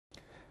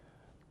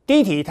第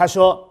一题他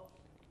说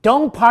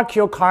 ，Don't park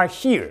your car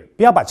here，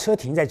 不要把车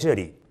停在这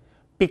里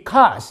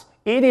 ，because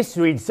it is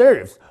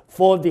reserved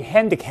for the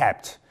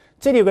handicapped。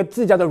这里有个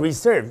字叫做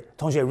reserve，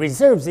 同学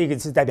 ，reserve 这个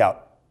字代表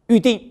预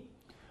定。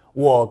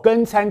我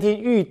跟餐厅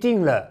预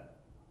定了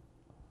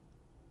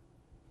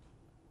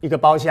一个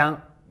包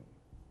厢，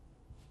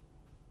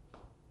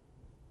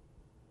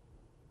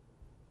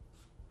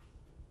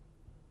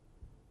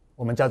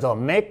我们叫做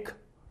make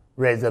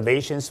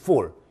reservations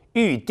for，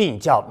 预定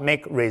叫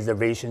make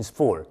reservations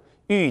for，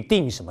 预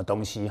定什么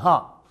东西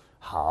哈？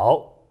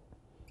好，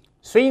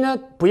所以呢，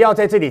不要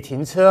在这里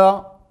停车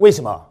哦。为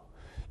什么？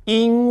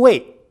因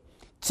为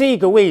这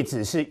个位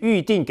置是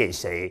预定给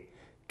谁？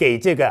给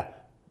这个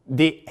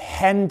the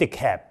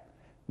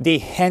handicap。the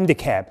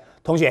handicap，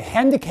 同学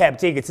 ，handicap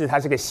这个字它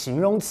是个形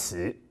容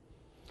词，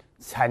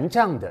残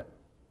障的。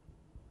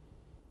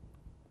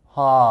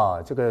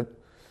这个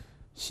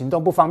行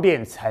动不方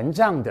便、残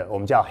障的，我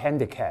们叫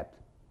handicap。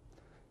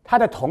它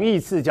的同义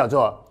词叫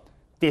做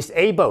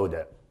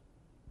disabled。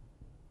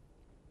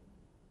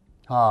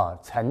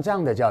残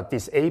障的叫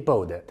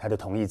disabled， 它的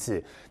同义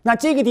词。那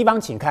这个地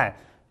方请看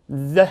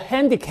the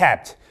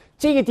handicapped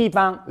这个地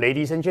方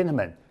 ，ladies and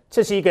gentlemen，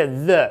 这是一个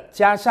the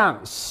加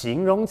上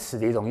形容词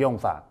的一种用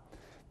法。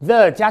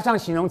the 加上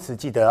形容词，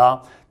记得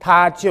哦，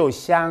它就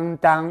相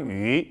当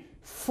于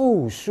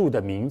复数的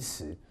名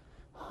词。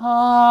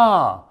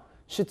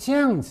是这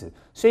样子。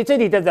所以这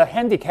里的 the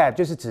handicap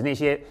就是指那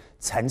些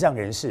残障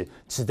人士，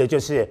指的就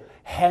是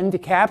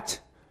handicapped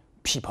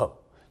people，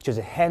 就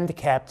是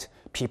handicapped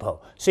people。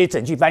所以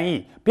整句翻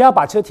译，不要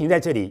把车停在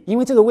这里，因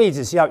为这个位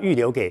置是要预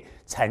留给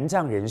残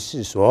障人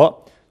士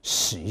所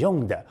使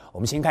用的。我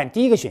们先看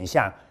第一个选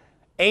项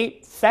 ，A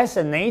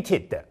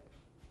fascinated 的。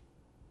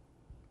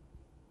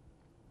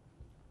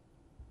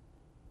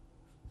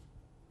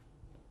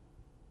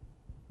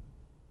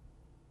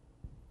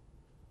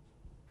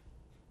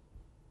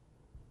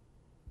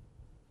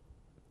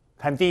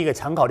看第一个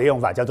常考的用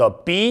法叫做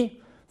be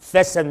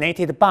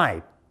fascinated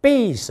by，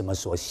 被什么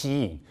所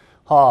吸引？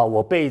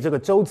我被这个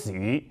周子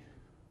瑜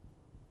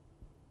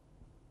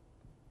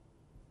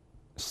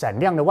闪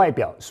亮的外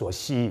表所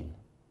吸引。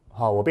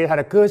我被他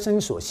的歌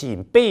声所吸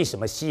引。被什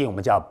么吸引？我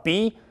们叫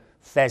be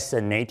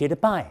fascinated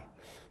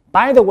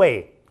by。By the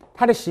way，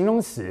 它的形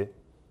容词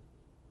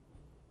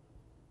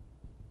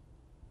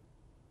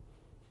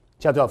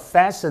叫做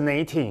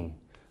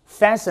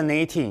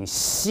fascinating。fascinating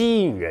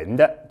吸引人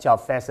的叫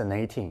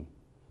fascinating。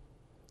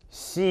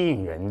吸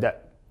引人的，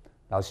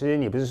老师，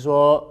你不是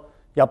说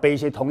要背一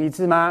些同义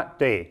字吗？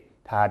对，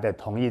它的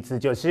同义字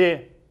就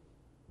是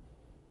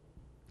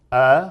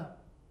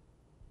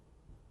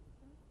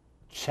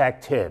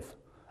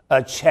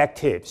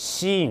attractive，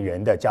 吸引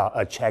人的叫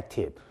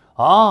attractive。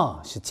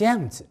是这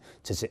样子，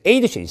这是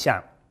A 的选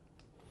项。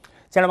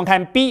再来我们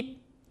看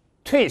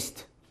B，twist。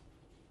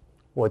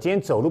我今天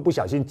走路不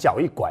小心脚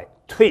一拐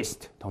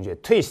 ，twist， 同学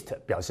 ，twist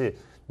表示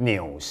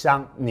扭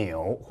伤、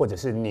扭或者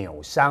是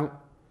扭伤。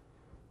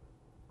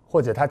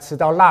或者他吃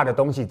到辣的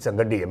东西，整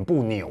个脸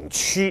部扭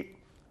曲，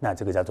那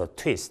这个叫做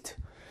twist。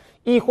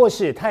亦或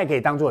是它也可以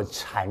当做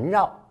缠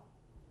绕，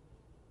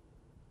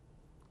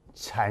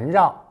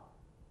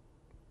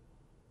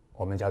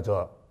我们叫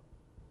做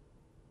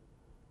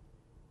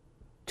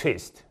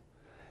twist。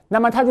那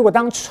么它如果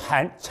当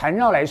缠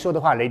绕来说的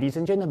话 ，ladies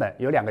and gentlemen，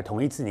 有两个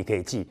同义字你可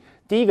以记，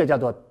第一个叫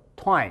做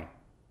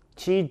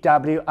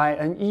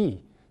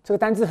twine，T-W-I-N-E， 这个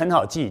单字很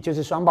好记，就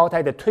是双胞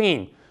胎的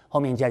twin 后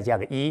面再加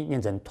个 e， 念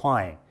成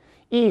twine。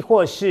亦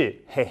或是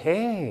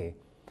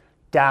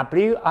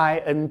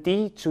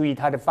W-I-N-D， 注意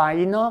它的发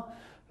音哦。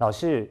老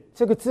师，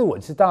这个字我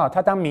知道，它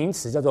当名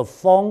词叫做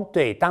风，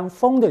对，当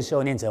风的时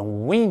候念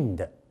成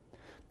wind，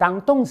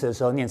 当动词的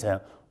时候念成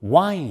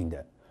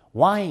wind。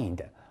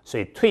所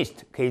以 twist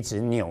可以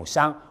指扭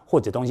伤或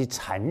者东西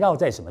缠绕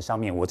在什么上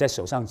面。我在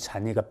手上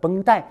缠那个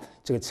绷带，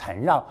这个缠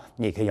绕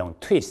你也可以用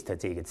twist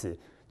这个字。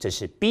这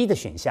是 B 的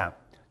选项，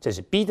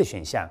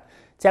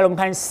再来我们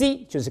看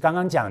C， 就是刚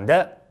刚讲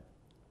的。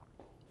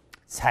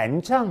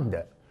残障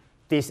的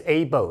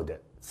disabled，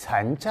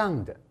 残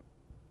障的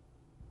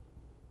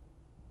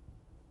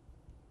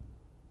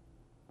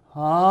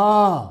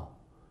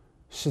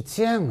是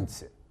这样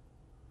子。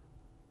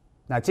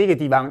那这个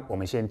地方我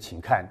们先请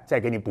看，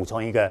再给你补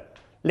充一个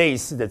类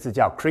似的字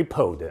叫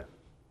crippled。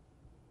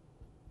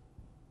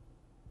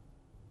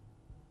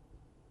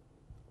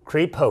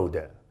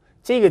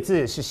这个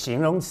字是形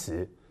容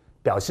词，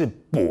表示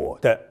跛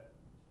的，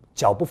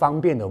脚不方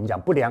便的，我们讲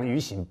不良于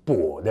行，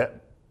跛的。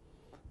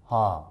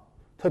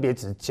特别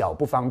指脚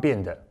不方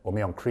便的，我们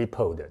用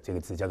crippled 这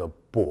个字叫做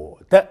跛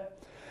的。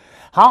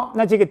好，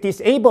那这个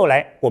disable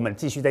来，我们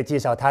继续再介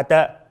绍它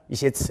的一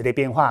些词类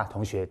变化。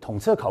同学，统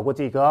测考过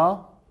这个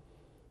哦，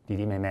弟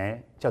弟妹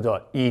妹叫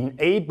做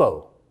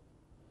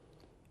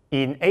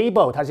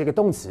enable。enable 它是一个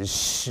动词，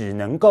使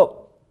能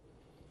够。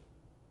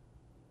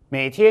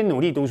每天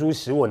努力读书，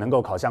使我能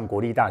够考上国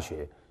立大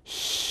学，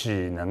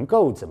使能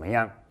够怎么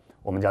样？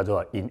我们叫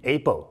做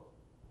enable。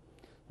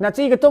那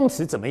这个动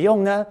词怎么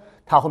用呢？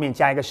它后面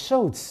加一个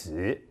受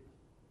词，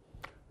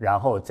然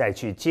后再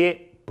去接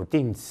不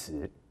定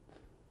词。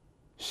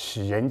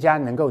使人家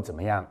能够怎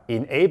么样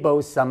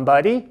 ？enable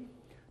somebody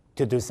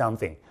to do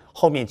something。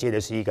后面接的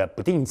是一个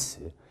不定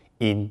词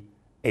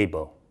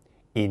enable。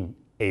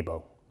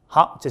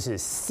好，这是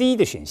C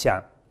的选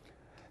项。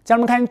再我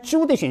们看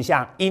猪的选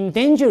项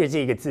 ，endanger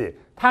这个字，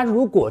它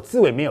如果字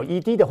尾没有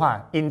ed 的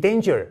话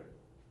 ，endanger，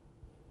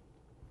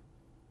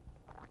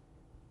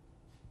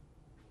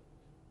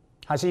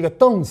 它是一个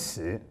动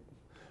词，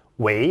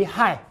危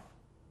害。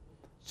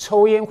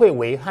抽烟会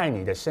危害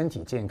你的身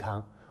体健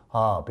康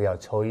啊！不要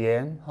抽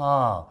烟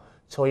啊！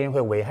抽烟会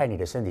危害你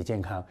的身体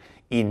健康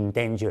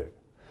 ，endanger。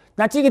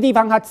那这个地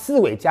方它字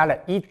尾加了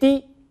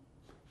ed，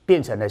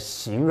 变成了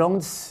形容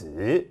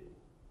词。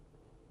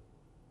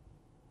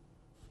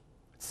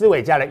字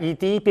尾加了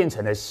ed 变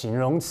成了形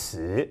容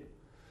词。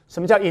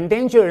什么叫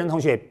endanger 人？同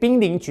学，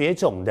濒临绝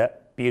种的，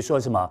比如说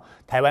什么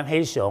台湾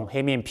黑熊、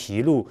黑面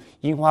琵鹭、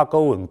樱花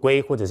钩吻龟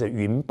或者是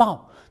云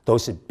豹，都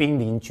是濒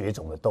临绝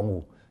种的动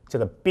物。这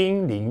个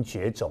濒临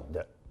绝种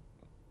的，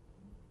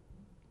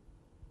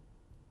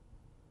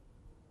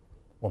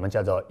我们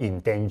叫做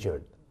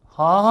endangered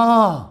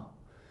啊。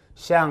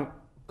像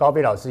高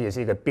飞老师也是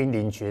一个濒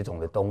临绝种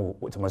的动物。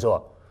我怎么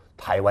说？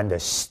台湾的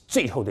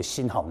最后的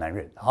新好男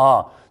人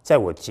啊，在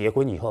我结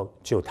婚以后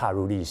就踏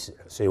入历史了，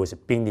所以我是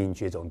濒临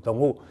绝种动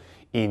物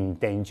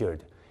endangered。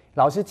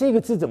老师，这个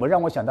字怎么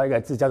让我想到一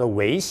个字叫做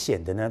危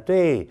险的呢？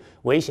对，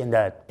危险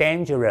的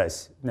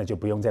dangerous， 那就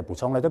不用再补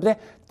充了，对不对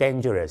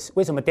 ？dangerous，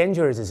 为什么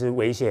dangerous 是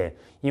危险？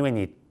因为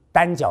你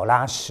单脚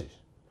拉屎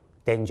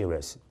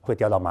 ，dangerous 会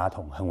掉到马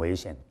桶，很危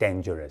险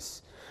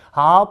 ，dangerous。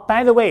好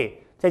 ，by the way，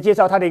 再介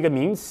绍它的一个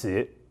名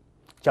词，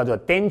叫做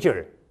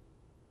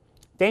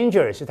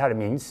danger。danger 是它的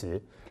名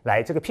词。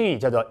来，这个片语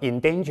叫做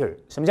endanger。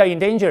什么叫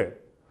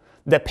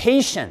endanger？The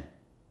patient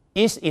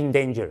is in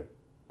danger。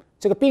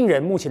这个病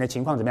人目前的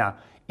情况怎么样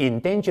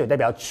？endanger 代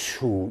表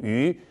处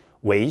于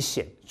危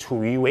险，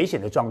处于危险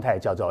的状态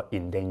叫做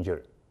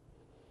endanger。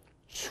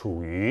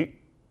处于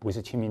不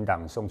是亲民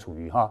党宋楚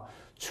瑜哈，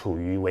处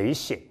于危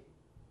险，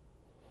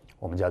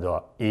我们叫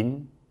做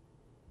in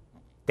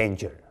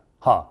danger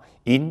哈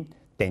in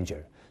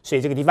danger。所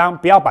以这个地方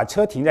不要把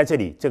车停在这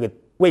里，这个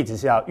位置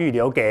是要预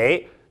留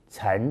给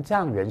残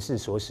障人士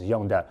所使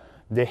用的。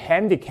The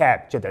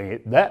handicap 就等于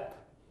the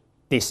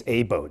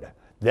disabled，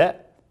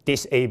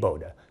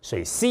 所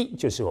以 C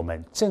就是我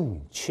们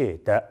正确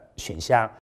的选项。